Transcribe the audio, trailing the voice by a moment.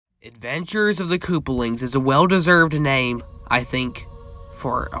Adventures of the Koopalings is a well-deserved name, I think,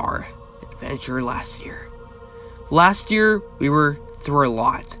 for our adventure last year. Last year, we were through a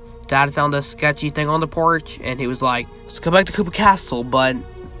lot. Dad found a sketchy thing on the porch, and he was like, let's go back to Koopa Castle, but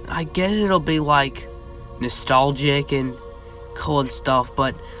I get it'll be, like, nostalgic and cool and stuff,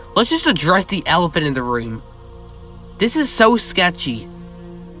 but let's just address the elephant in the room. This is so sketchy,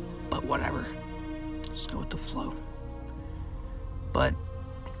 but whatever. Just go with the flow. But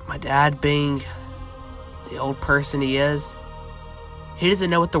my dad, being the old person he is, he doesn't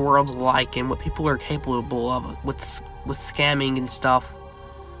know what the world's like and what people are capable of with scamming and stuff.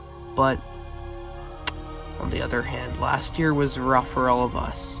 But on the other hand, last year was rough for all of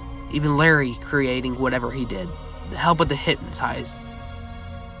us. Even Larry creating whatever he did to help with the hypnotized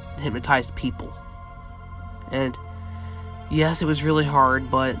people. And yes, it was really hard,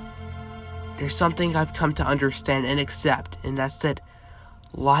 but there's something I've come to understand and accept, and that's that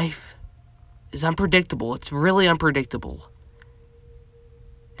life is unpredictable. It's really unpredictable.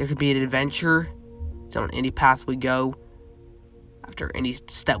 There could be an adventure on any path we go, after any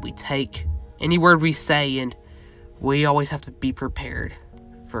step we take, any word we say, and we always have to be prepared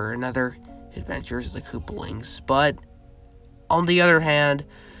for another Adventures of the Koopalings. But on the other hand,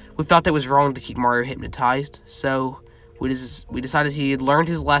 we felt it was wrong to keep Mario hypnotized, so we decided he had learned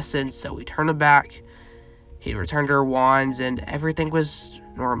his lesson, so we turned him back. He returned our wands, and everything was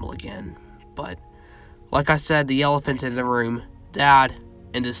normal again. But like I said, the elephant in the room, Dad,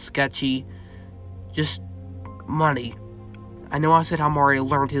 and his sketchy, just money. I know I said how Mario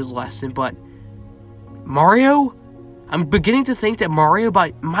learned his lesson, but Mario? I'm beginning to think that Mario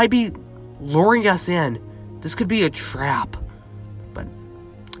might be luring us in. This could be a trap. But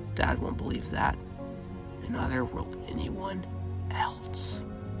Dad won't believe that. And neither will anyone else.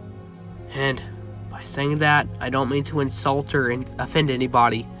 And by saying that, I don't mean to insult or offend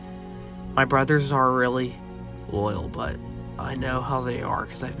anybody. My brothers are really loyal, but I know how they are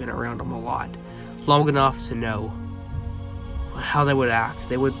because I've been around them a lot. Long enough to know how they would act.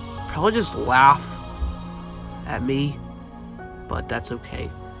 They would probably just laugh at me, but that's okay.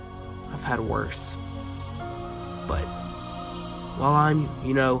 I've had worse. But while I'm,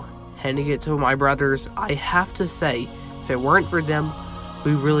 handing it to my brothers, I have to say, if it weren't for them,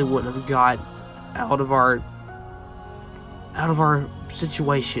 we really wouldn't have got out of our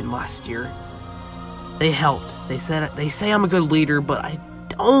situation last year. They helped. They say I'm a good leader, but I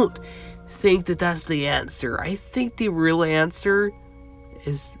don't think that that's the answer. I think the real answer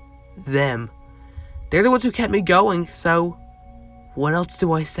is them. They're the ones who kept me going, so what else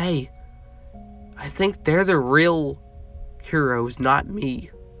do I say? I think they're the real heroes, not me.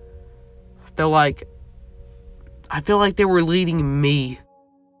 I feel like they were leading me.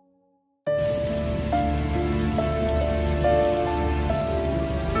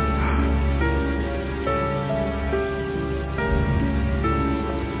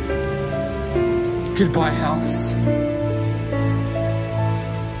 Goodbye, house.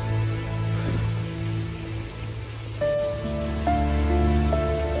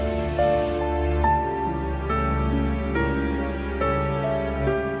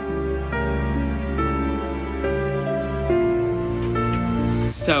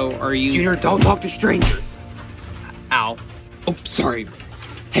 So, are you... Junior, don't talk to strangers. Ow. Oh, sorry.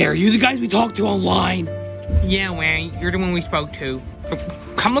 Hey, are you the guys we talked to online? Yeah, Wayne, you're the one we spoke to.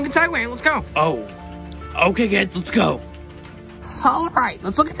 Come look inside, Wayne, let's go. Oh. Okay, kids, let's go. Alright,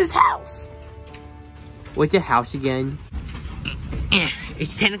 let's look at this house. What's your house again?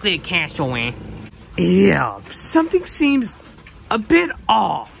 It's technically a castle, Wayne. Yeah, something seems a bit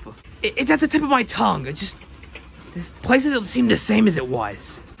off. It's at the tip of my tongue. This place doesn't seem the same as it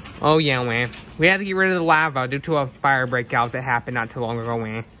was. Oh, yeah, Wayne. We had to get rid of the lava due to a fire breakout that happened not too long ago,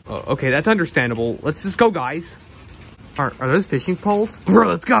 Wayne. Okay, that's understandable. Let's just go, guys. Are those fishing poles? Bro,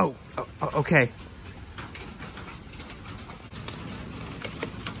 let's go. Okay.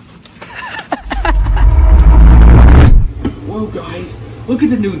 Whoa, guys. Look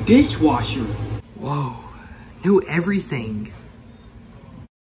at the new dishwasher. Whoa. New everything.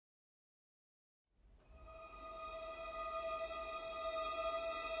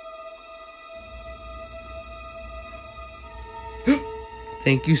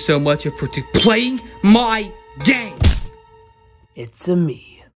 Thank you so much for playing my game. It's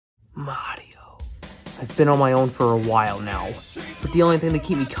me, Mario. I've been on my own for a while now, but the only thing to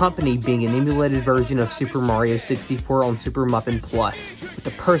keep me company being an emulated version of Super Mario 64 on Super Muffin Plus, with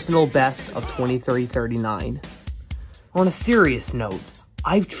the personal best of 2030-39. On a serious note,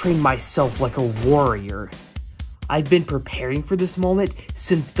 I've trained myself like a warrior. I've been preparing for this moment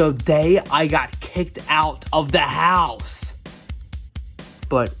since the day I got kicked out of the house.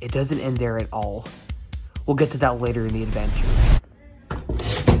 But it doesn't end there at all. We'll get to that later in the adventure.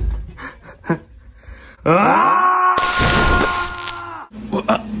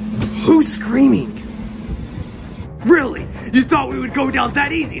 Who's screaming? Really? You thought we would go down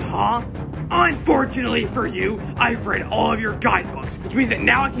that easy, huh? Unfortunately for you, I've read all of your guidebooks, which means that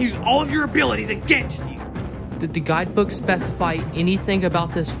now I can use all of your abilities against you. Did the guidebook specify anything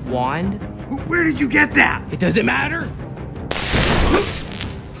about this wand? Where did you get that? It doesn't matter.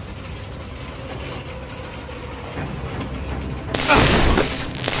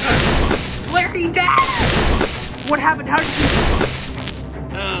 Larry, Dad! What happened? How did you...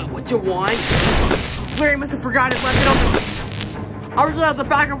 What's a wand? Larry must have forgotten it, left it on the... I was at the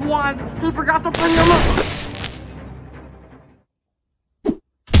back of wands. He forgot to bring them up.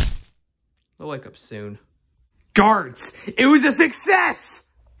 I'll wake up soon. Guards, it was a success!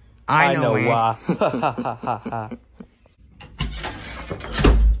 I know.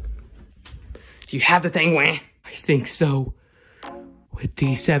 Do you have the thing, Wah? I think so. With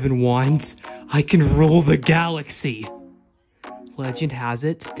these 7 wands, I can rule the galaxy. Legend has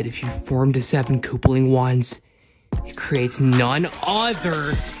it that if you form the 7 Koopaling wands, it creates none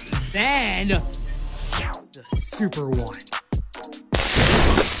other than the Super Wand.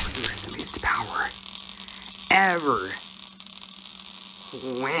 Underestimate its power. Ever.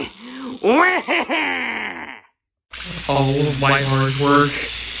 All of my hard work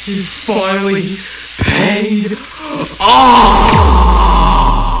is finally paid off!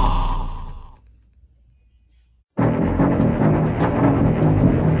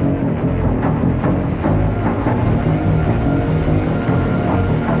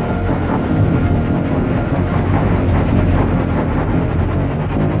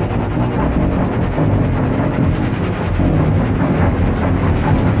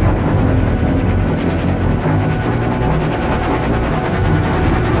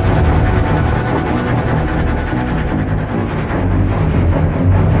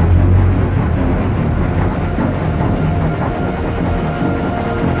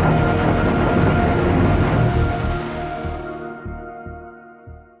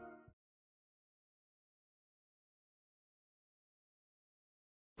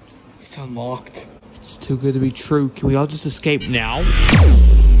 It's unlocked. It's too good to be true. Can we all just escape now?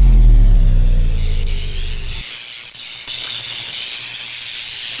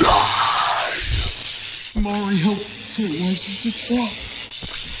 Mario, so it was just a trap.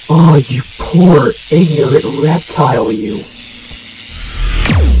 Oh, you poor, ignorant reptile, you.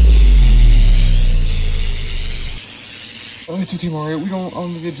 Oh, it's okay, Mario. We don't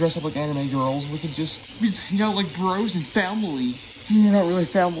need to dress up like anime girls. We can just hang out like bros and family. I mean, we're not really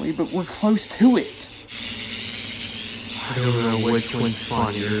family, but we're close to it. I don't know which one's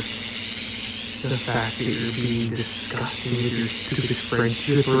funnier. The fact that you're being disgusting with your stupid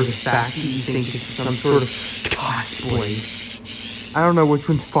friendship, or the fact that you think it's some sort of cosplay. I don't know which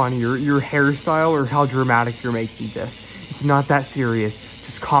one's funnier, your hairstyle or how dramatic you're making this. It's not that serious.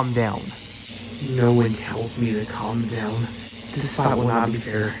 Just calm down. No one tells me to calm down. This fight will not be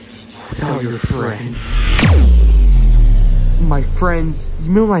fair without your friend. My friends?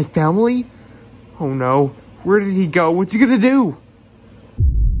 You mean my family? Oh no. Where did he go? What's he gonna do?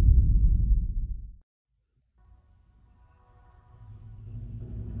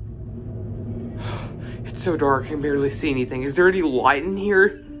 It's so dark, I can barely see anything. Is there any light in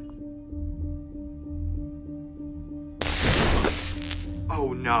here?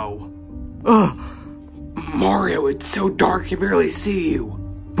 Oh no. Ugh! Mario, it's so dark I can barely see you.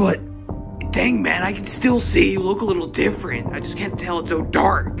 But, dang man, I can still see you. Look a little different. I just can't tell, it's so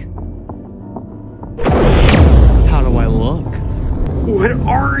dark. How do I look? What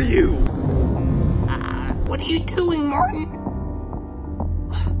are you? What are you doing, Martin?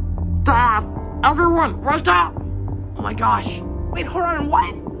 Stop! Everyone, wake up! Oh my gosh. Wait, hold on,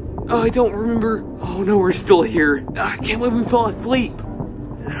 what? I don't remember. Oh no, we're still here. I can't believe we fell asleep.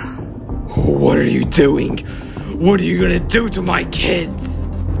 What are you doing? What are you gonna do to my kids?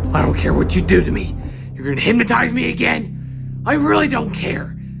 I don't care what you do to me. You're gonna hypnotize me again? I really don't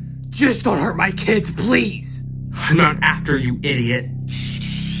care. Just don't hurt my kids, please. I'm not after you, idiot.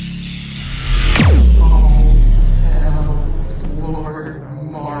 Oh, hell, Lord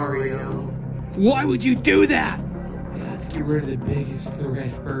Mario. Why would you do that? I have to get rid of the biggest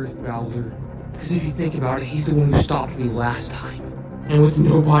threat first, Bowser. Because if you think about it, he's the one who stopped me last time. And with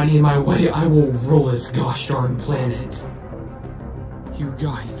nobody in my way, I will rule this gosh darn planet. You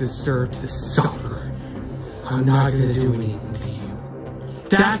guys deserve to suffer. I'm not gonna do anything to you.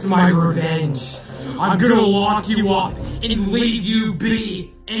 That's my revenge. I'm gonna lock you up and leave you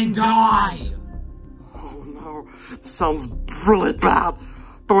be and die. Oh no, this sounds really bad.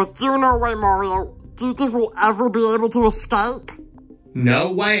 But with you in our way, Mario, do you think we'll ever be able to escape?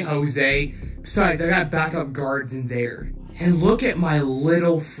 No way, Jose. Besides, I got backup guards in there. And look at my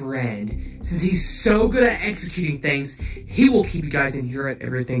little friend. Since he's so good at executing things, he will keep you guys in here if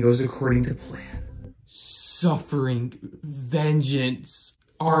everything goes according to plan. Suffering vengeance,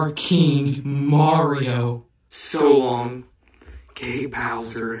 our King Mario. So long, Gay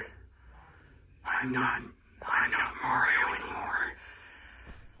Bowser. I'm not Mario anymore.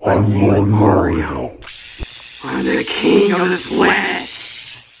 I'm Lord Mario. I'm the king of this land.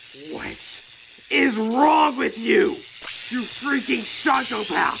 What is wrong with you? You freaking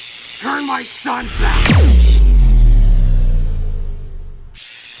psychopath! Turn my son back!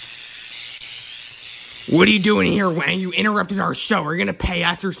 What are you doing here, Wang? You interrupted our show. Are you gonna pay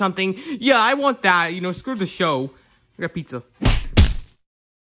us or something? Yeah, I want that. You know, screw the show. I got pizza.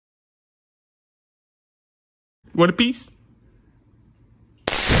 Want a piece?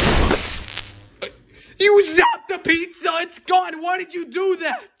 You zapped the pizza! It's gone! Why did you do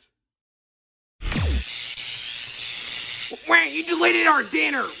that? Wang, you deleted our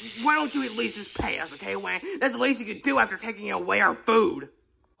dinner! Why don't you at least just pay us, okay, Wang? That's the least you could do after taking away our food.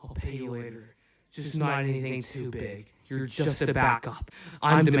 I'll pay you later. Just not anything too big. You're just a backup.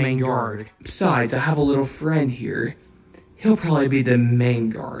 I'm the main guard. Besides, I have a little friend here. He'll probably be the main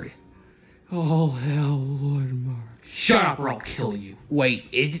guard. Oh, hell, Lord Mario. Shut up or I'll kill you. Wait,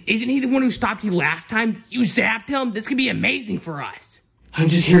 isn't he the one who stopped you last time? You zapped him? This could be amazing for us. I'm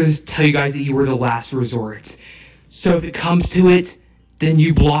just here to tell you guys that you were the last resort. So if it comes to it, then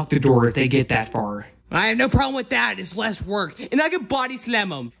you block the door if they get that far. I have no problem with that. It's less work. And I can body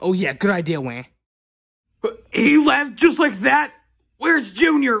slam him. Oh yeah, good idea, Wang. He left just like that? Where's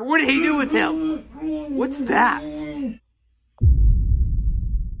Junior? What did he do with him? What's that?